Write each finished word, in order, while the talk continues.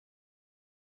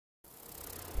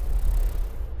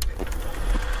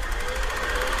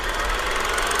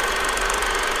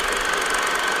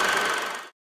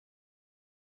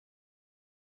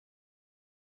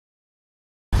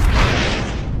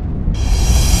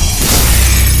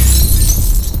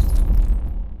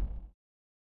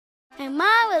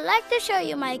like to show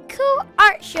you my cool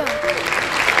art show. Energy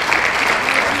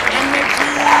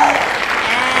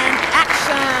and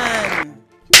action.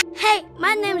 Hey,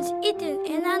 my name is Ethan,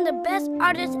 and I'm the best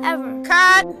artist ever.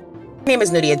 Cut. My name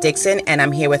is Nudia Dixon, and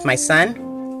I'm here with my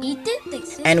son, Ethan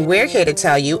Dixon. and we're here to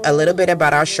tell you a little bit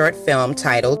about our short film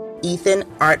titled Ethan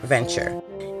Art Venture.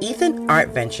 Ethan Art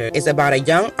Venture is about a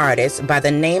young artist by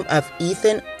the name of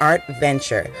Ethan Art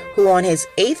Venture, who on his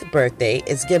 8th birthday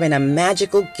is given a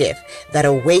magical gift that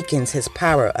awakens his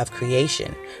power of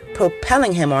creation,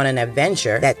 propelling him on an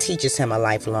adventure that teaches him a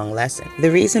lifelong lesson.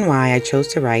 The reason why I chose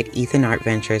to write Ethan Art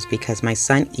Venture is because my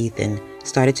son Ethan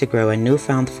started to grow a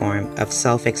newfound form of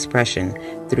self-expression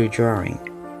through drawing.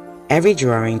 Every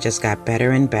drawing just got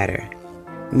better and better.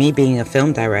 Me being a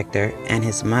film director and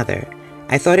his mother,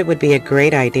 I thought it would be a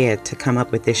great idea to come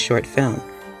up with this short film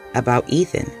about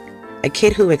Ethan, a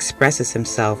kid who expresses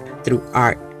himself through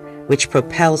art, which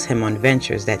propels him on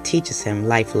ventures that teaches him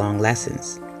lifelong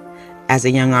lessons. As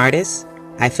a young artist,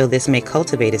 I feel this may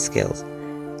cultivate his skills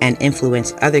and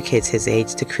influence other kids his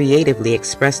age to creatively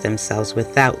express themselves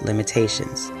without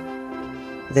limitations.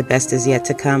 The best is yet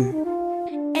to come.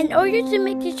 In order to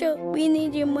make the show, we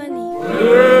need your money.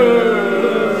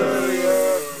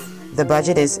 The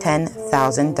budget is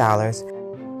 $10,000.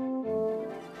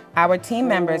 Our team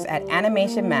members at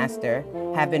Animation Master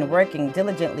have been working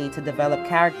diligently to develop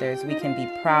characters we can be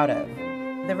proud of.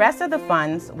 The rest of the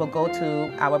funds will go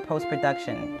to our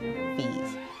post-production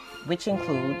fees, which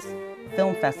includes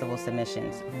film festival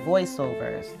submissions,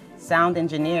 voiceovers, sound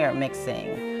engineer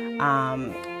mixing,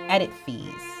 edit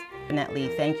fees. Definitely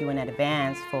thank you in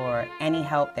advance for any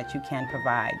help that you can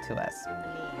provide to us.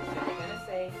 You're gonna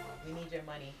say we need your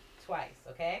money twice,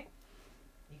 okay?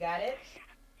 You got it?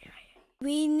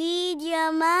 We need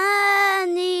your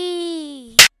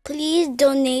money. Please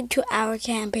donate to our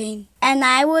campaign, and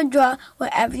I will draw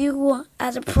whatever you want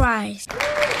as a prize.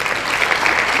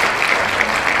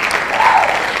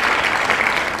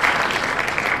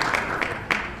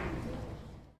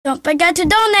 Don't forget to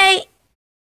donate.